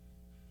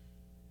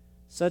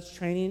 Such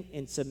training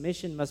in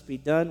submission must be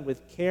done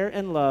with care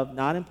and love,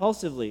 not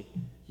impulsively,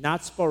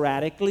 not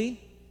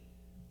sporadically,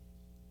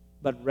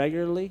 but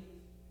regularly,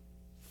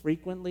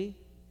 frequently,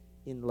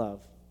 in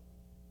love.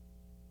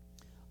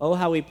 Oh,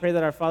 how we pray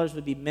that our fathers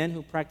would be men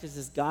who practice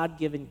this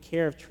God-given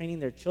care of training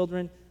their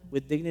children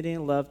with dignity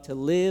and love to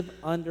live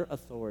under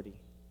authority.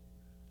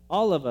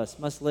 All of us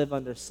must live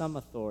under some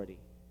authority.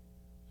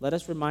 Let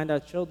us remind our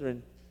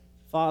children,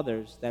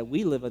 fathers, that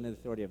we live under the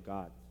authority of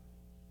God,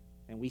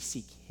 and we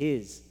seek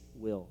His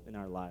will in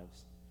our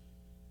lives.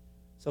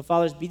 So,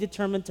 fathers, be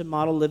determined to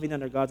model living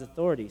under God's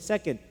authority.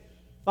 Second,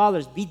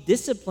 fathers, be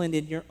disciplined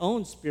in your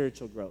own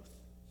spiritual growth.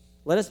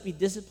 Let us be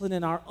disciplined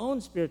in our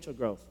own spiritual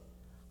growth.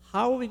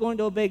 How are we going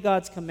to obey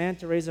God's command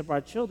to raise up our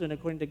children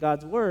according to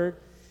God's word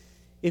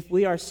if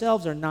we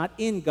ourselves are not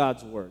in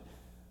God's word,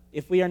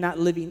 if we are not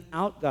living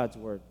out God's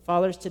word?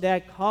 Fathers, today I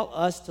call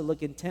us to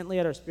look intently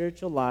at our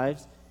spiritual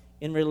lives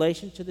in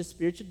relation to the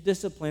spiritual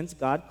disciplines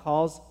God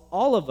calls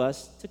all of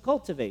us to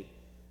cultivate.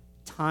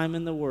 Time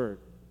in the word,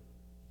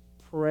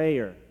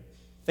 prayer,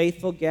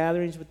 faithful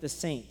gatherings with the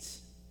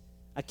saints,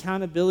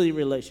 accountability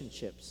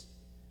relationships,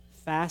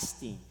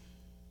 fasting,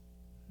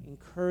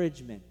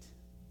 encouragement.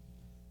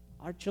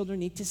 Our children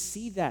need to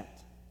see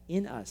that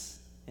in us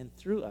and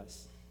through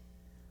us.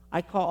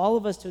 I call all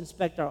of us to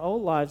inspect our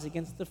own lives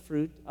against the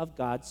fruit of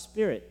God's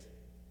Spirit.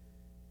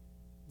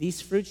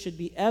 These fruits should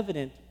be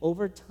evident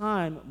over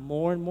time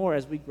more and more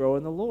as we grow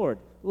in the Lord.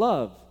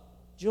 Love,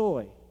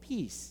 joy,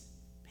 peace,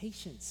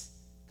 patience,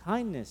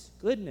 kindness,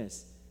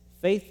 goodness,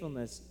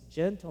 faithfulness,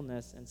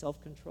 gentleness, and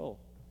self-control.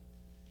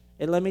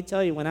 And let me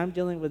tell you, when I'm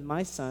dealing with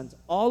my sons,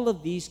 all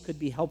of these could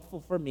be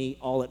helpful for me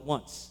all at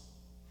once.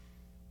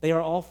 They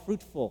are all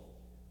fruitful.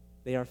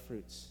 They are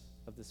fruits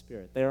of the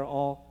Spirit. They are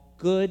all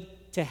good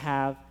to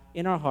have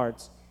in our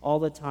hearts all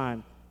the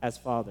time as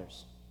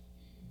fathers.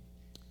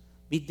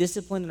 Be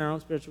disciplined in our own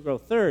spiritual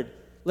growth. Third,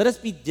 let us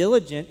be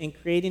diligent in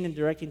creating and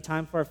directing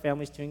time for our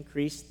families to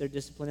increase their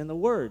discipline in the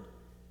Word,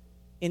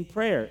 in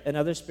prayer, and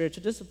other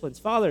spiritual disciplines.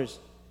 Fathers,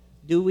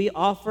 do we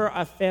offer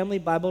a family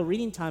Bible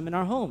reading time in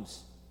our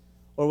homes?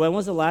 Or when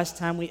was the last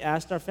time we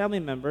asked our family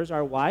members,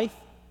 our wife,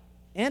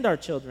 and our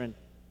children,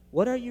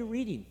 what are you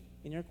reading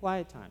in your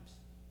quiet times?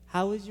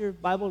 How is your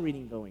Bible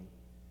reading going?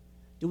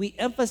 Do we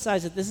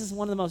emphasize that this is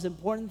one of the most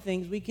important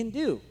things we can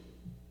do?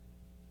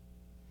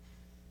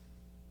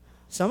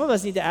 Some of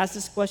us need to ask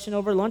this question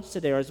over lunch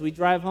today or as we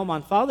drive home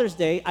on Father's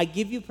Day. I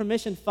give you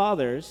permission,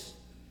 fathers,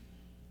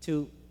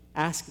 to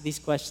ask these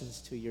questions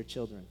to your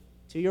children,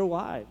 to your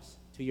wives,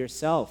 to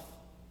yourself.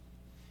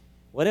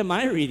 What am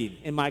I reading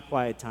in my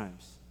quiet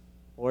times?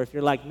 Or if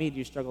you're like me, do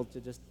you struggle to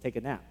just take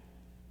a nap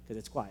because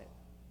it's quiet?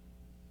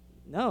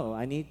 No,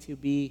 I need to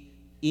be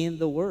in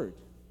the Word.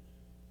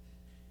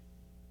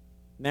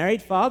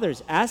 Married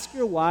fathers, ask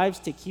your wives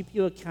to keep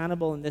you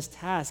accountable in this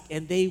task,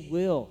 and they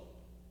will.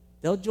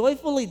 They'll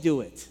joyfully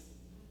do it.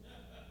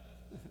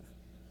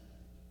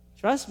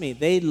 Trust me,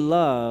 they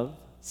love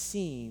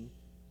seeing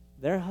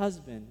their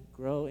husband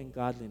grow in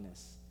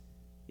godliness.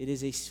 It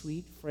is a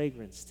sweet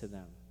fragrance to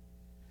them.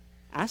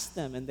 Ask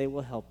them, and they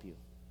will help you.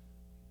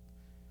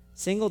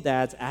 Single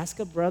dads, ask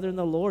a brother in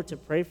the Lord to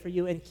pray for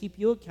you and keep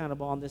you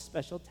accountable on this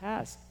special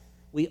task.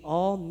 We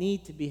all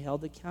need to be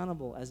held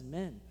accountable as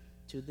men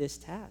to this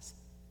task.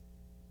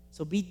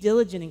 So be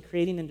diligent in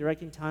creating and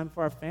directing time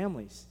for our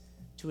families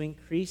to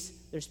increase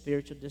their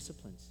spiritual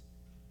disciplines.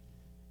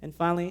 And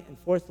finally, and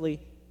fourthly,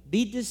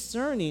 be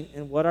discerning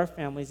in what our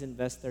families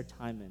invest their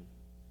time in.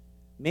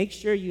 Make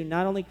sure you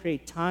not only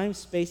create time,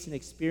 space, and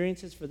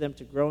experiences for them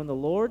to grow in the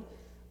Lord,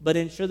 but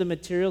ensure the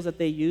materials that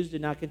they use do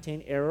not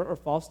contain error or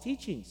false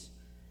teachings.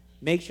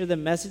 Make sure the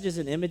messages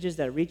and images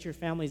that reach your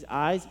family's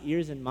eyes,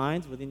 ears, and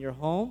minds within your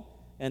home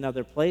and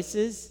other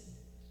places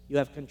you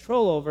have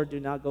control over do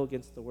not go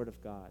against the Word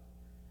of God.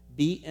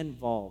 Be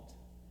involved.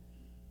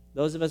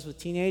 Those of us with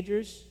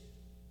teenagers,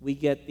 we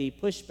get the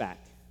pushback,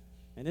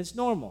 and it's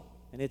normal,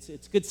 and it's a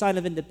good sign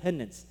of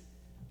independence.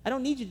 I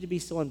don't need you to be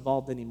so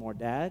involved anymore,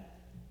 Dad.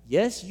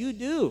 Yes, you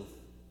do,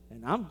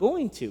 and I'm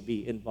going to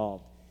be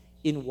involved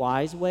in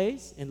wise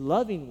ways, in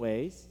loving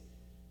ways,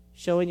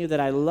 showing you that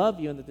I love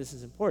you and that this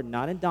is important,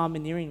 not in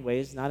domineering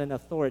ways, not in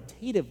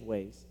authoritative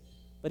ways,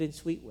 but in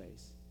sweet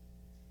ways,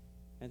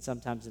 and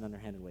sometimes in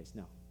underhanded ways.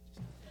 No.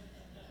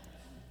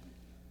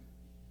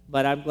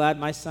 But I'm glad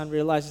my son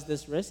realizes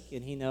this risk,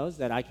 and he knows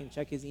that I can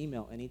check his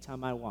email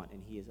anytime I want,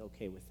 and he is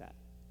okay with that.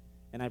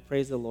 And I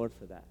praise the Lord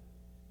for that,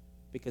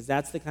 because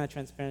that's the kind of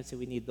transparency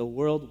we need. The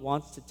world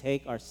wants to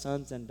take our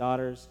sons and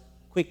daughters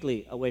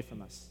quickly away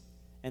from us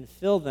and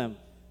fill them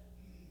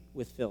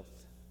with filth.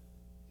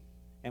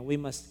 And we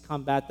must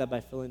combat that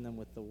by filling them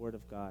with the Word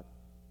of God,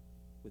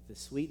 with the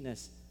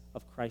sweetness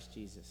of Christ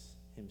Jesus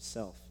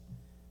himself.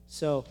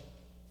 So,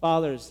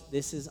 fathers,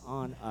 this is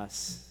on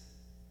us.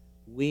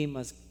 We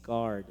must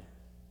guard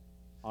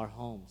our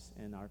homes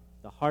and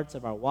the hearts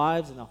of our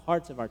wives and the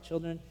hearts of our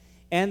children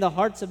and the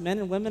hearts of men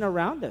and women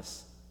around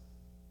us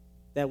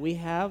that we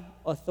have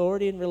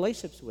authority and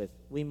relationships with.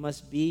 We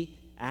must be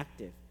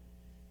active.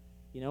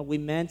 We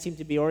men seem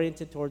to be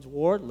oriented towards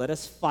war. Let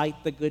us fight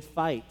the good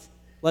fight.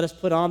 Let us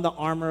put on the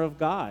armor of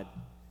God.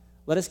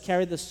 Let us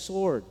carry the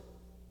sword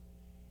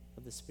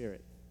of the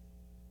Spirit.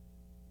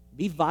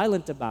 Be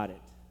violent about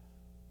it.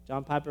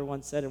 John Piper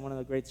once said in one of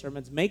the great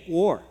sermons, make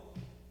war.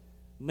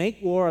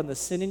 Make war on the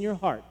sin in your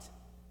heart.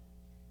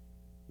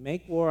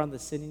 Make war on the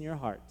sin in your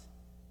heart.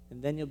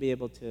 And then you'll be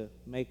able to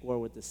make war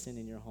with the sin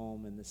in your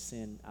home and the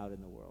sin out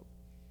in the world.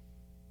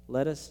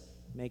 Let us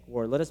make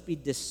war. Let us be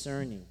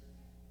discerning.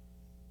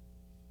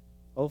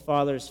 Oh,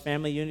 fathers,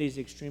 family unity is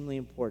extremely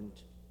important.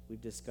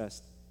 We've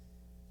discussed.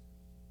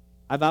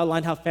 I've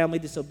outlined how family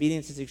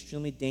disobedience is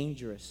extremely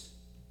dangerous.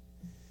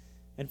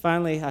 And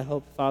finally, I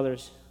hope,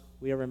 fathers,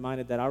 we are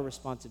reminded that our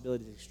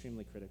responsibility is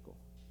extremely critical.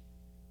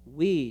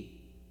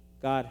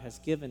 God has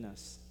given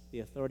us the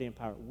authority and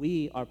power.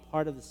 We are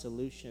part of the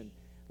solution.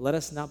 Let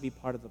us not be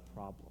part of the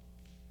problem.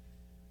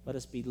 Let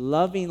us be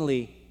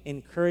lovingly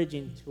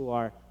encouraging to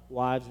our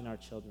wives and our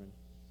children.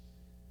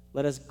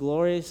 Let us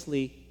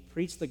gloriously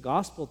preach the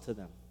gospel to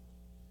them.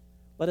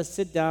 Let us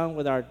sit down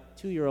with our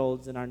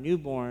 2-year-olds and our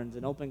newborns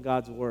and open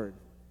God's word.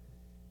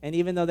 And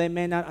even though they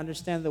may not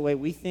understand the way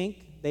we think,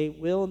 they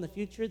will in the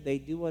future, they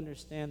do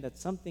understand that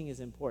something is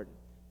important.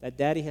 That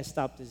Daddy has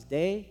stopped his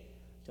day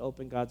to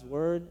open God's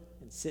word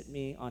and sit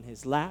me on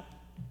his lap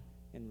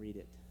and read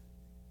it.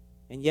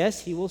 And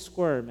yes, he will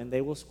squirm and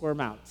they will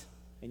squirm out.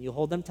 And you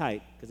hold them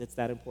tight because it's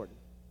that important.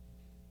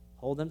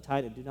 Hold them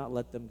tight and do not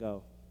let them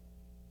go.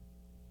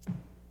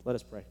 Let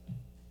us pray.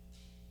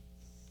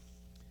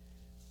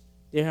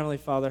 Dear Heavenly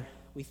Father,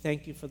 we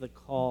thank you for the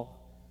call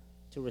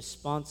to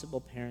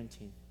responsible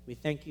parenting. We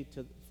thank you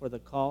for the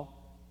call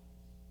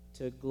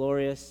to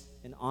glorious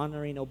and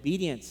honoring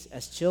obedience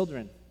as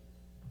children.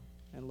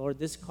 And Lord,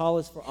 this call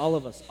is for all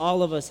of us.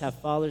 All of us have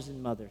fathers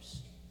and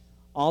mothers.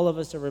 All of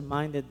us are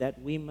reminded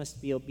that we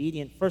must be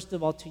obedient, first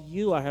of all, to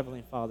you, our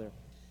Heavenly Father.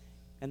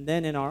 And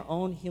then in our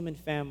own human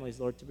families,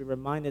 Lord, to be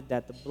reminded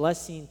that the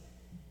blessing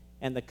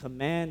and the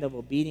command of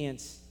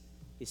obedience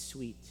is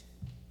sweet,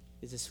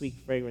 is a sweet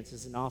fragrance,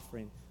 is an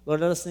offering. Lord,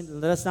 let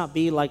us not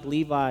be like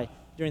Levi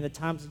during the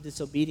times of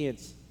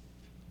disobedience,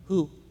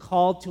 who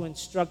called to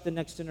instruct the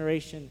next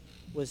generation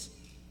was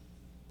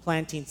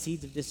planting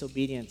seeds of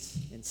disobedience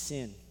and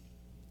sin.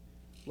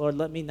 Lord,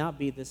 let me not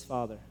be this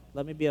father.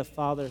 Let me be a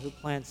father who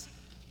plants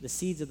the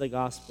seeds of the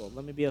gospel.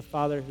 Let me be a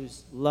father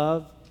whose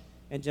love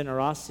and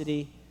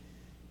generosity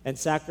and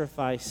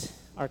sacrifice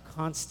are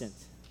constant.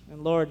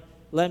 And Lord,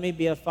 let me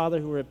be a father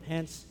who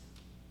repents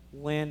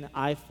when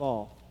I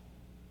fall.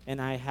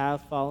 And I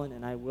have fallen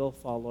and I will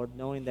fall, Lord,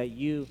 knowing that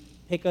you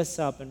pick us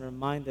up and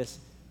remind us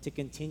to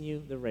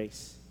continue the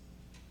race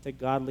to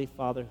godly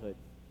fatherhood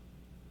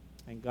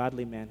and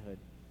godly manhood.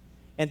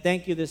 And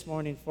thank you this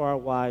morning for our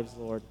wives,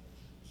 Lord.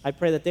 I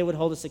pray that they would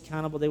hold us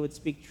accountable. They would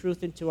speak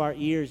truth into our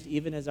ears,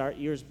 even as our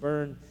ears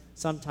burn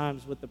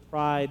sometimes with the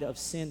pride of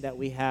sin that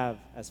we have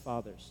as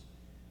fathers.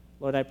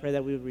 Lord, I pray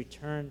that we would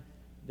return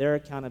their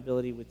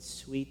accountability with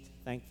sweet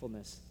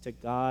thankfulness to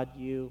God,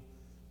 you,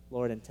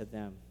 Lord, and to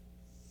them.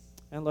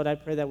 And Lord, I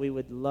pray that we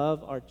would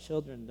love our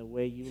children the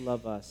way you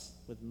love us,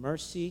 with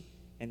mercy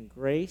and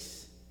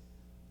grace,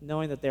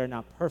 knowing that they are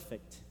not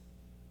perfect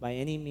by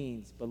any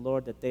means, but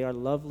Lord, that they are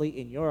lovely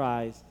in your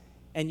eyes,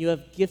 and you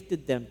have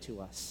gifted them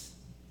to us.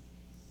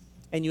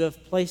 And you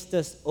have placed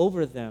us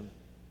over them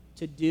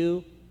to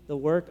do the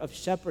work of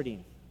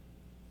shepherding,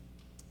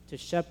 to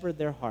shepherd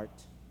their heart.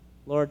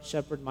 Lord,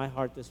 shepherd my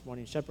heart this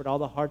morning. Shepherd all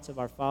the hearts of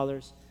our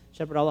fathers.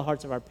 Shepherd all the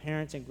hearts of our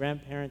parents and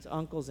grandparents,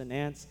 uncles and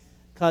aunts,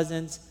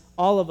 cousins,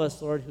 all of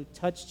us, Lord, who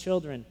touch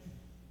children.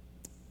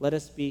 Let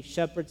us be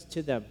shepherds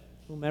to them,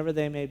 whomever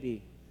they may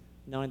be,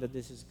 knowing that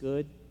this is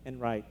good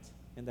and right,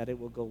 and that it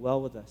will go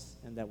well with us,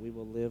 and that we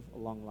will live a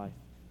long life.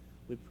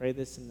 We pray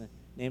this in the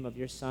name of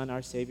your Son,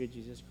 our Savior,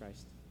 Jesus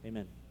Christ.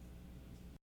 Amen.